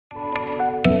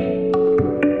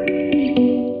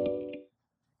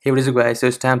Hey, what is it, guys? So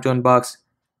it's time to unbox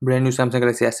brand new Samsung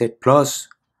Galaxy S8 Plus.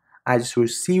 I just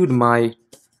received my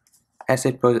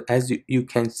S8 Plus, as you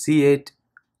can see it,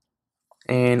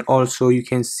 and also you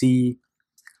can see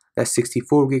that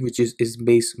 64 gig, which is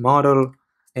base model,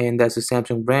 and that's the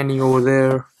Samsung branding over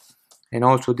there. And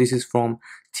also this is from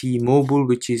T-Mobile,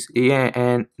 which is, yeah,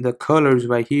 and the colors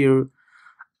right here,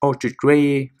 Orchid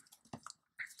gray,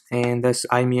 and that's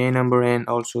IMEI number, and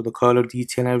also the color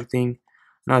detail and everything.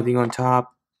 Nothing on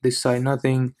top. This side,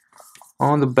 nothing.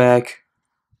 On the back,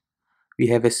 we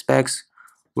have a specs,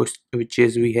 which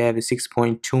is we have a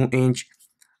 6.2-inch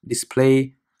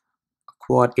display,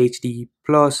 quad HD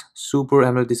plus super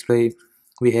AMOLED display.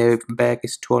 We have back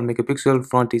is 12 megapixel,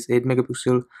 front is 8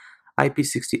 megapixel,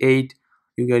 IP68.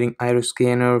 You're getting iris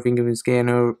scanner, fingerprint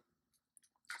scanner,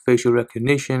 facial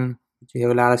recognition. You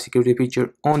have a lot of security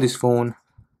feature on this phone.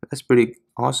 That's pretty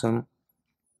awesome.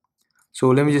 So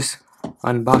let me just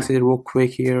unbox it real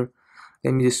quick here.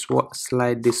 Let me just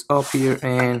slide this up here,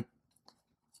 and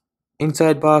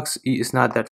inside box is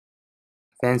not that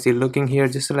fancy looking here,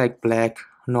 just like black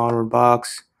normal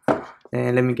box.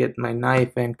 And let me get my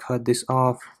knife and cut this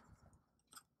off.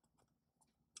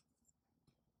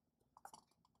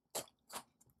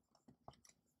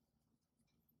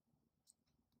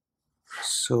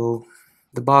 So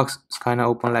the box is kind of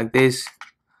open like this,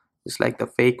 just like the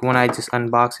fake one. I just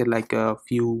unboxed it like a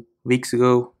few weeks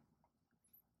ago,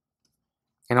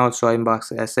 and also I unboxed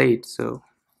the S8. So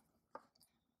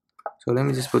let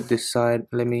me just put this side.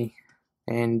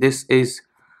 And this is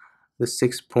the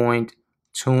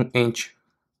 6.2-inch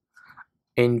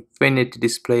infinite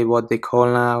display, what they call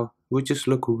now, which just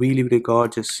look really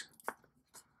gorgeous.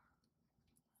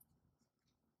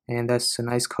 And that's a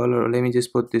nice color. Let me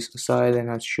just put this aside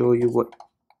and I'll show you what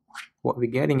we're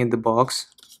getting in the box.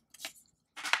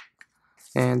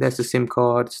 And that's the SIM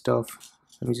card stuff.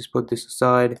 Let me just put this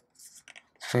aside,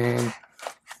 and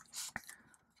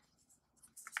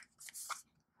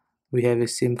we have a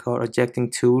SIM card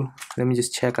ejecting tool. Let me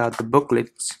just check out the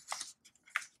booklets.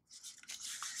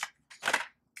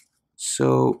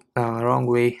 So wrong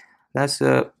way. That's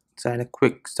a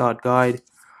quick start guide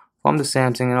from the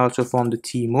Samsung and also from the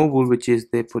T-Mobile, which is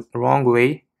they put the wrong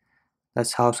way.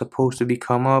 That's how it's supposed to be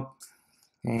come up.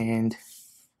 And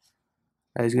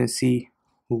as you can see,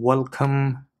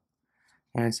 welcome,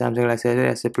 and Samsung like I said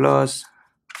S8 Plus.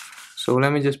 So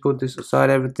let me just put this aside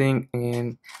everything,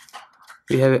 and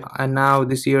we have it. And now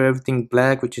this year everything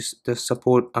black, which is the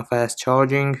support of fast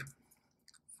charging,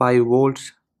 5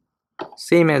 volts,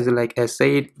 same as like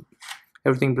S8,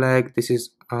 everything black. This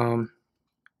is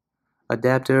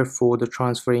adapter for the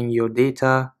transferring your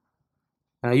data.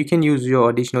 You can use your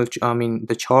additional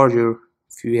the charger.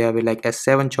 If you have a like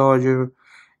S7 charger,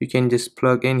 you can just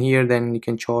plug in here, then you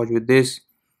can charge with this.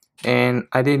 And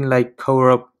I didn't like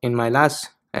cover up in my last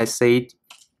S8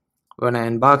 when I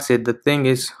unboxed it. The thing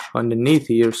is underneath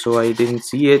here, so I didn't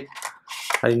see it.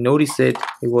 I didn't notice it.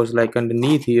 It was like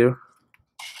underneath here.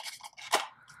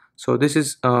 So this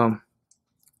is for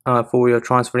your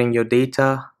transferring your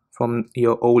data from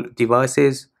your old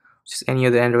devices, just any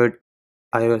other Android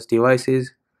iOS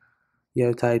devices. You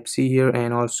have type C here,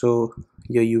 and also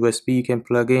your USB you can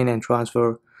plug in and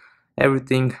transfer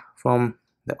everything from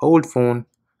the old phone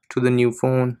to the new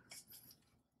phone.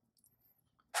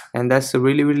 And that's a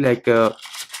really like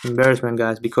embarrassment,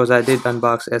 guys, because I did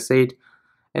unbox S8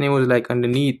 and it was like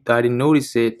underneath. I didn't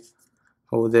notice it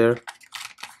over there.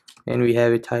 And we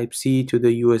have a type C to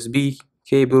the USB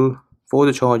cable for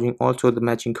the charging, also the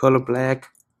matching color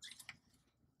black.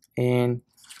 And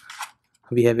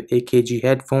we have an AKG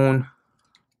headphone,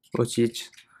 which is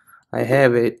I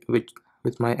have it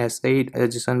with my S8. I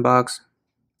just unboxed,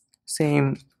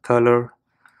 same color.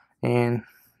 And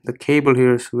the cable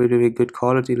here is really good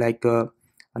quality, like a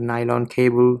nylon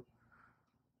cable.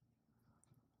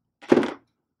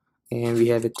 And we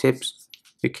have a tips.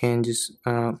 You can just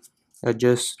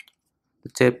adjust the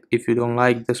tip if you don't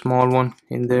like the small one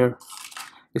in there.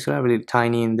 It's really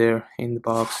tiny in there in the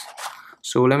box.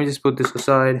 So let me just put this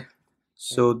aside.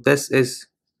 So this is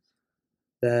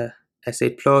the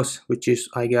S8 Plus, which is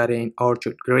I got in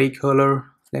Orchid gray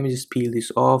color. Let me just peel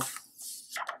this off.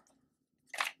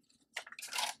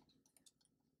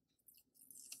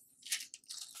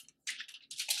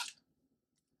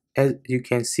 As you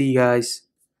can see, guys,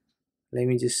 let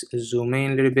me just zoom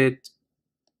in a little bit.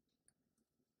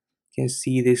 You can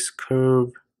see this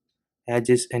curved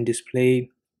edges and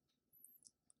display,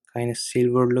 kind of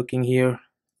silver looking here.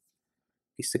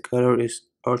 The color is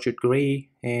Orchid gray,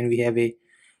 and we have a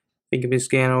fingerprint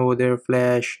scanner over there,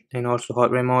 flash, and also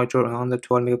heart rate monitor on the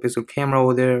 12 megapixel camera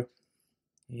over there.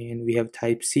 And we have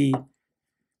type C.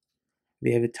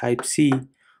 We have a type C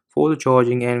for the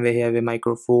charging, and we have a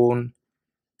microphone,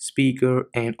 speaker,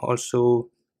 and also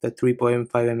the 3.5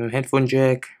 mm headphone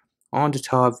jack. On the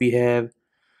top we have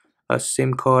a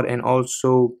SIM card and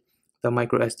also the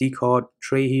micro SD card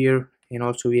tray here, and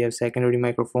also we have secondary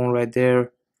microphone right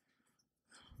there.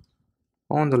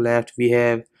 On the left we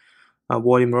have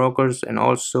volume rockers and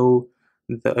also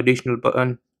the additional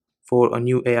button for a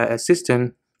new AI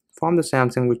assistant from the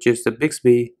Samsung, which is the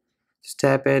Bixby. Just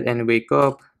tap it and wake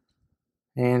up,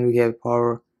 and we have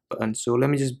power button. So let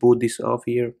me just boot this off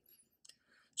here.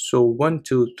 So 1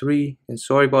 2 3, and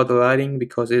sorry about the lighting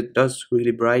because it does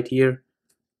really bright here.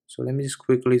 So let me just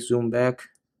quickly zoom back.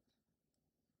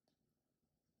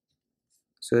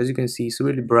 So as you can see, it's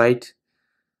really bright.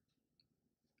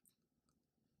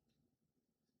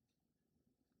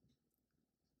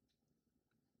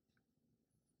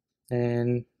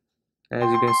 And as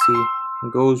you can see,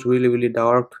 it goes really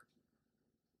dark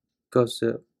because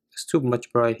it's too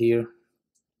much bright here.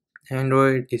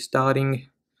 Android is starting,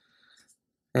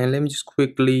 and let me just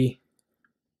quickly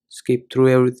skip through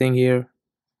everything here.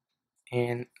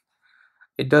 And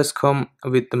it does come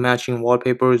with the matching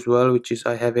wallpaper as well, which is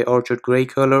I have a orchid gray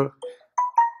color,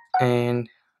 and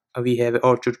we have a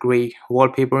orchid gray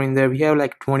wallpaper in there. We have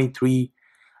like 23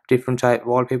 different type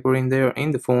wallpaper in there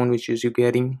in the phone, which is you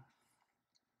getting.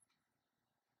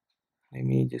 Let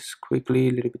me just quickly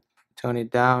a little bit turn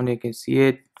it down. You can see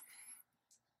it.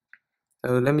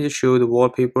 Let me just show the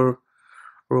wallpaper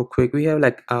real quick. We have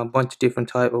like a bunch of different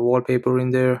type of wallpaper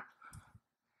in there.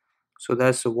 So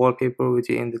that's the wallpaper which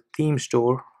is in the theme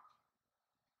store.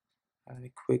 Let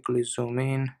me quickly zoom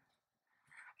in.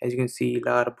 As you can see,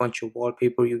 a bunch of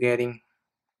wallpaper you're getting.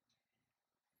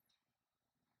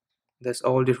 That's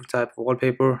all different type of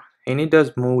wallpaper, and it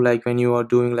does move like when you are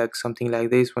doing like something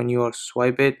like this. When you are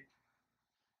swipe it,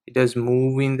 it does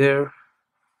move in there.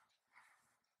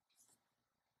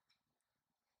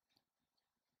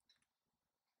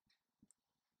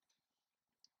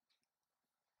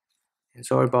 And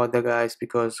sorry about that, guys,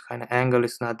 because kind of angle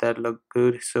is not that look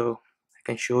good, so I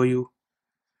can show you.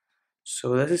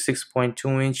 So that's a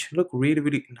 6.2 inch. Look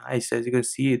really nice. As you can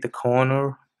see, the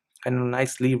corner kind of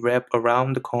nicely wrap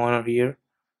around the corner here,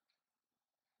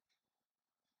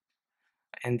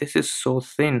 and this is so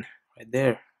thin right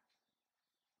there.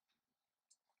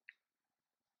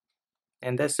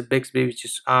 And that's the Bixby, which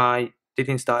is I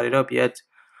didn't start it up yet.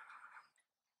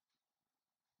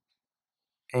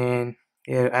 And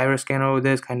yeah, iris scanner over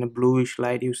there is kind of bluish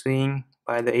light you're seeing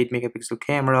by the 8 megapixel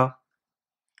camera.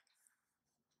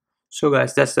 So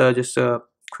guys, that's just a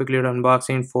quick little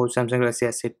unboxing for Samsung Galaxy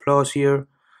S8 Plus here.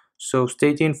 So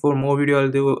stay tuned for more video. I'll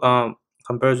do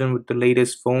comparison with the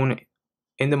latest phone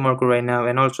in the market right now,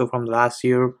 and also from last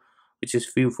year, which is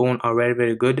few phone are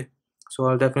very good. So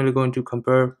I'll definitely going to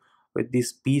compare with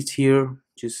this beast here,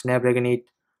 which is Snapdragon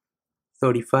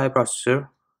 835 processor.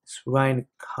 It's running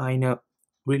kind of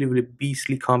really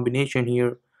beastly combination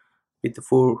here with the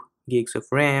 4 gigs of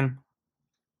RAM.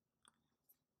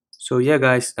 So yeah,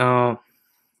 guys, let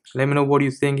me know what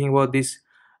you're thinking about this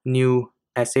new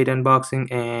S8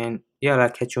 unboxing, and yeah, I'll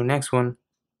catch you next one.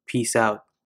 Peace out.